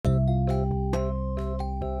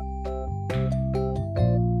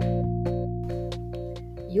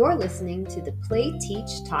You're listening to the Play,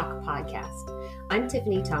 Teach, Talk podcast. I'm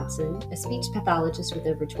Tiffany Thompson, a speech pathologist with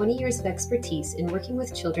over 20 years of expertise in working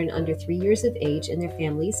with children under 3 years of age and their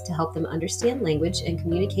families to help them understand language and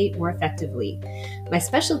communicate more effectively. My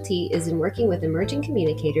specialty is in working with emerging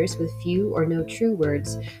communicators with few or no true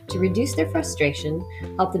words to reduce their frustration,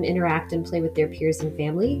 help them interact and play with their peers and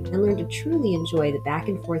family, and learn to truly enjoy the back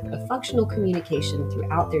and forth of functional communication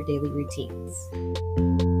throughout their daily routines.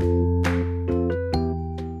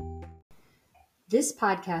 This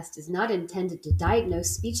podcast is not intended to diagnose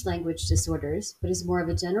speech-language disorders, but is more of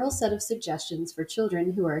a general set of suggestions for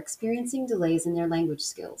children who are experiencing delays in their language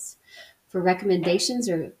skills. For recommendations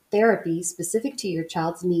or therapy specific to your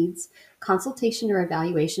child's needs, consultation or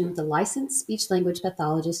evaluation with a licensed speech-language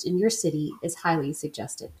pathologist in your city is highly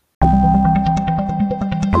suggested.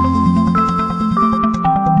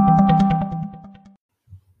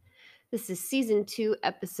 This is Season 2,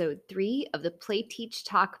 Episode 3 of the Play, Teach,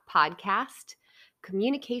 Talk podcast,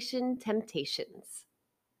 Communication Temptations.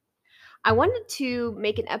 I wanted to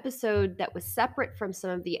make an episode that was separate from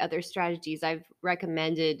some of the other strategies I've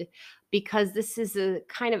recommended because this is a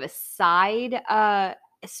kind of a side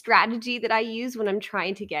strategy that I use when I'm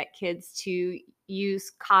trying to get kids to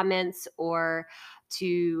use comments or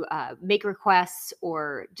to make requests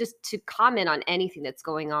or just to comment on anything that's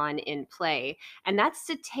going on in play. And that's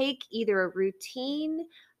to take either a routine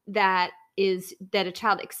that a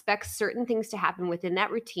child expects certain things to happen within that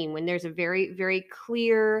routine when there's a very, very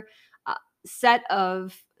clear set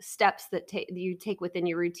of steps that you take within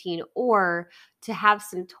your routine, or to have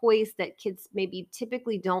some toys that kids maybe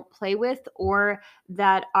typically don't play with, or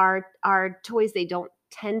that are toys they don't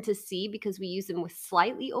tend to see because we use them with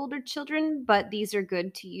slightly older children, but these are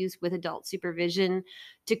good to use with adult supervision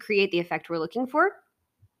to create the effect we're looking for.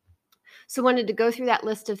 So I wanted to go through that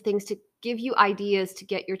list of things to give you ideas to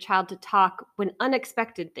get your child to talk when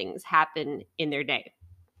unexpected things happen in their day.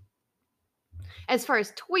 As far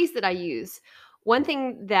as toys that I use, one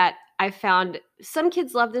thing that I found, some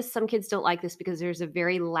kids love this, some kids don't like this because there's a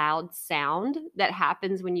very loud sound that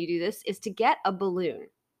happens when you do this, is to get a balloon.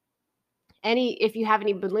 If you have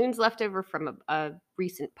any balloons left over from a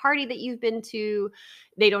recent party that you've been to,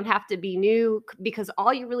 they don't have to be new because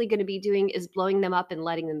all you're really going to be doing is blowing them up and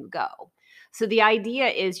letting them go. So the idea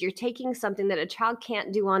is you're taking something that a child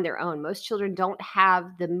can't do on their own. Most children don't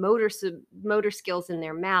have the motor skills in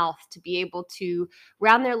their mouth to be able to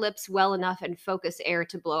round their lips well enough and focus air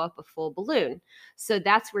to blow up a full balloon. So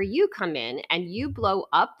that's where you come in and you blow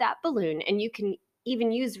up that balloon, and you can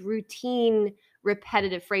even use routine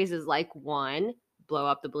repetitive phrases like 1, blow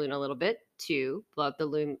up the balloon a little bit, 2, blow up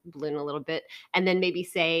the balloon a little bit, and then maybe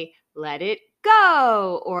say, let it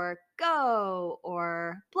go, or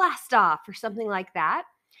blast off, or something like that.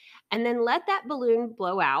 And then let that balloon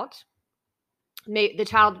blow out. The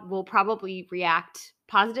child will probably react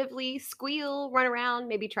positively, squeal, run around,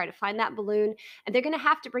 maybe try to find that balloon, and they're going to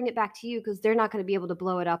have to bring it back to you because they're not going to be able to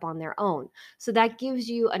blow it up on their own. So that gives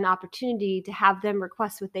you an opportunity to have them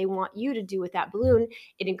request what they want you to do with that balloon.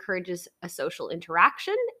 It encourages a social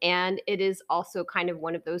interaction, and it is also kind of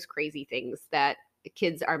one of those crazy things that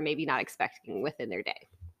kids are maybe not expecting within their day.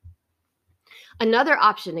 Another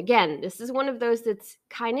option, again, this is one of those that's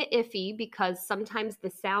kind of iffy because sometimes the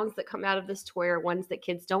sounds that come out of this toy are ones that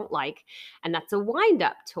kids don't like, and that's a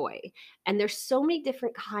wind-up toy. And there's so many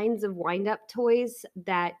different kinds of wind-up toys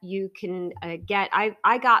that you can get.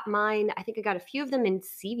 I got mine, I think I got a few of them in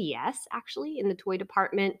CVS, actually, in the toy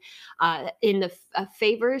department, in the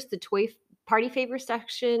favors, the toy party favor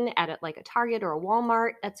section at like a Target or a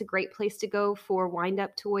Walmart. That's a great place to go for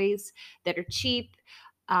wind-up toys that are cheap.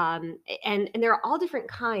 And there are all different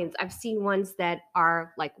kinds. I've seen ones that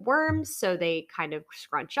are like worms, so they kind of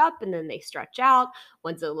scrunch up and then they stretch out.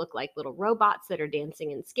 Ones that look like little robots that are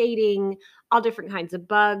dancing and skating. All different kinds of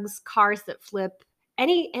bugs, cars that flip.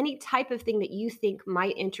 Any type of thing that you think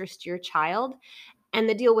might interest your child. And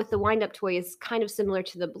the deal with the wind-up toy is kind of similar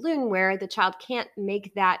to the balloon, where the child can't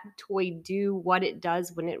make that toy do what it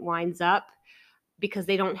does when it winds up, because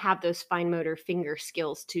they don't have those fine motor finger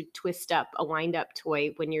skills to twist up a wind-up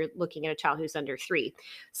toy when you're looking at a child who's under 3.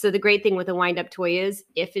 So the great thing with a wind-up toy is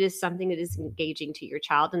if it is something that is engaging to your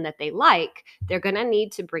child and that they like, they're going to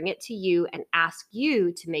need to bring it to you and ask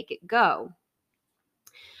you to make it go.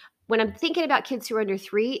 When I'm thinking about kids who are under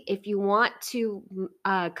 3, if you want to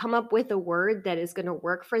come up with a word that is going to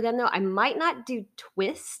work for them, though, I might not do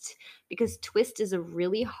twist, because twist is a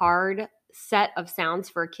really hard set of sounds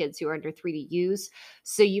for kids who are under 3 to use.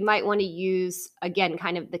 So you might want to use, again,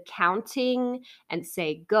 kind of the counting and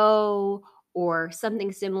say go or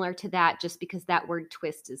something similar to that, just because that word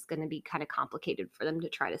twist is going to be kind of complicated for them to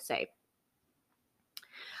try to say.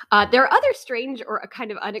 There are other strange or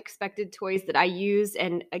kind of unexpected toys that I use.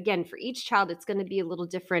 And again, for each child, it's going to be a little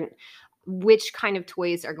different which kind of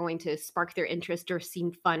toys are going to spark their interest or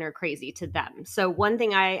seem fun or crazy to them. So, one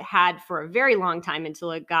thing I had for a very long time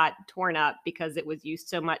until it got torn up because it was used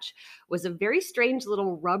so much was a very strange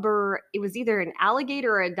little rubber. It was either an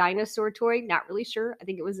alligator or a dinosaur toy, not really sure. I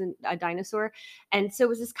think it was a dinosaur. And so, it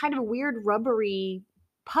was this kind of weird rubbery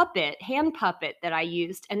hand puppet that I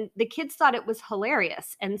used, and the kids thought it was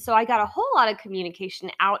hilarious. And so I got a whole lot of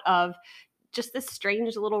communication out of just this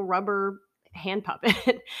strange little rubber hand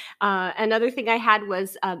puppet. Another thing I had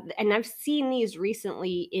was, and I've seen these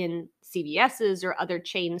recently in CVS's or other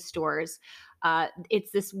chain stores.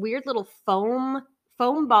 It's this weird little foam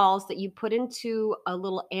balls that you put into a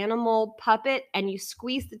little animal puppet, and you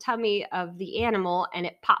squeeze the tummy of the animal, and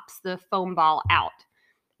it pops the foam ball out.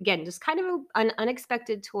 Again, just kind of an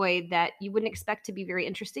unexpected toy that you wouldn't expect to be very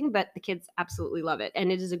interesting, but the kids absolutely love it.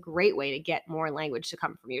 And it is a great way to get more language to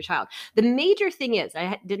come from your child. The major thing is,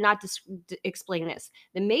 I did not explain this.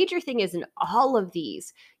 The major thing is in all of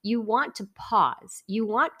these, you want to pause. You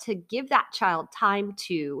want to give that child time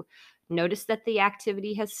to notice that the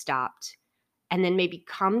activity has stopped, and then maybe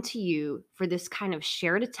come to you for this kind of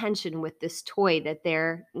shared attention with this toy that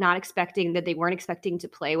they're not expecting, that they weren't expecting to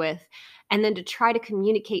play with, and then to try to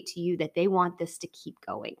communicate to you that they want this to keep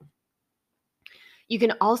going. You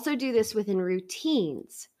can also do this within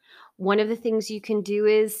routines. One of the things you can do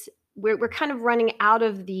is we're kind of running out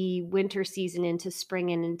of the winter season into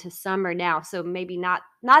spring and into summer now. So maybe not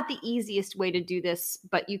the easiest way to do this,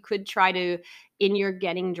 but you could try to, in your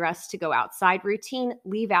getting dressed to go outside routine,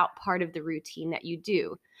 leave out part of the routine that you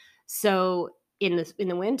do. So in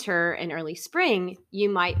the winter and early spring, you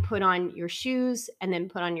might put on your shoes and then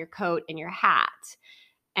put on your coat and your hat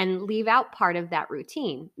and leave out part of that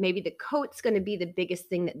routine. Maybe the coat's going to be the biggest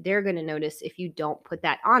thing that they're going to notice if you don't put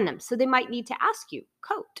that on them. So they might need to ask you,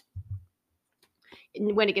 coat.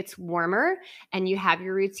 When it gets warmer and you have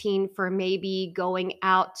your routine for maybe going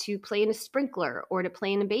out to play in a sprinkler or to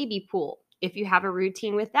play in a baby pool, if you have a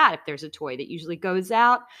routine with that, if there's a toy that usually goes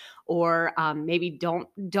out, or maybe don't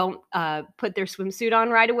put their swimsuit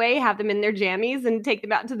on right away, have them in their jammies and take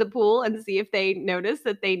them out to the pool and see if they notice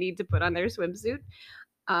that they need to put on their swimsuit.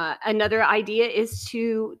 Another idea is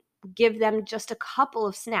to give them just a couple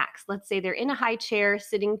of snacks. Let's say they're in a high chair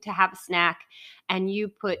sitting to have a snack, and you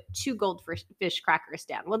put 2 goldfish crackers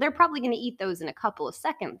down. Well, they're probably going to eat those in a couple of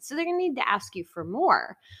seconds. So they're going to need to ask you for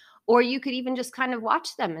more. Or you could even just kind of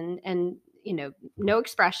watch them and no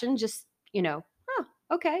expression, just, oh,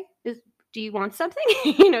 okay. Do you want something?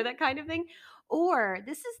 That kind of thing. Or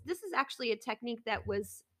this is actually a technique that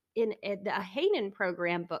was in the Hanen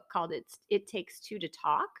program book called It Takes Two to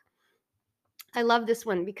Talk. I love this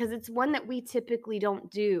one because it's one that we typically don't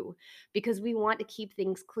do because we want to keep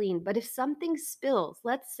things clean. But if something spills,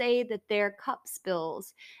 let's say that their cup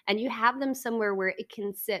spills and you have them somewhere where it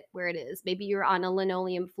can sit where it is. Maybe you're on a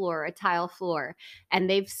linoleum floor, a tile floor, and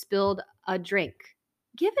they've spilled a drink.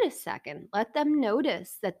 Give it a second. Let them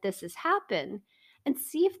notice that this has happened and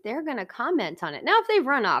see if they're going to comment on it. Now, if they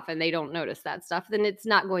run off and they don't notice that stuff, then it's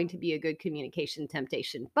not going to be a good communication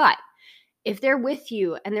temptation. But if they're with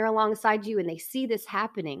you and they're alongside you and they see this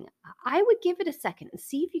happening, I would give it a second and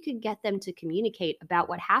see if you can get them to communicate about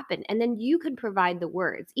what happened. And then you can provide the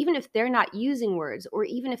words, even if they're not using words, or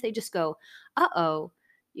even if they just go, uh-oh,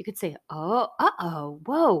 you could say, oh, uh-oh,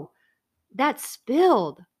 whoa, that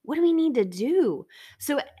spilled. What do we need to do?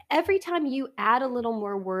 So every time you add a little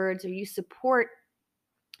more words or you support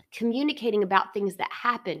communicating about things that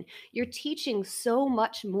happen, you're teaching so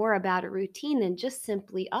much more about a routine than just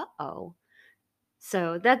simply, uh-oh.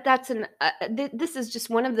 So this is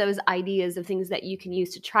just one of those ideas of things that you can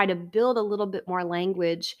use to try to build a little bit more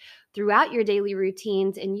language throughout your daily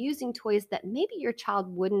routines and using toys that maybe your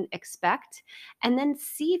child wouldn't expect, and then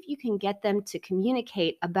see if you can get them to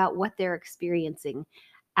communicate about what they're experiencing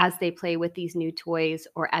as they play with these new toys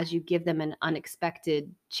or as you give them an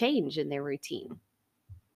unexpected change in their routine.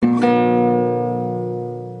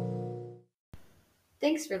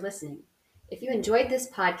 Thanks for listening. If you enjoyed this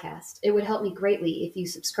podcast, it would help me greatly if you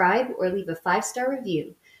subscribe or leave a 5-star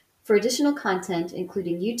review. For additional content,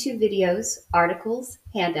 including YouTube videos, articles,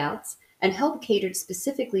 handouts, and help catered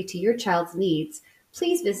specifically to your child's needs,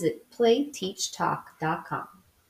 please visit playteachtalk.com.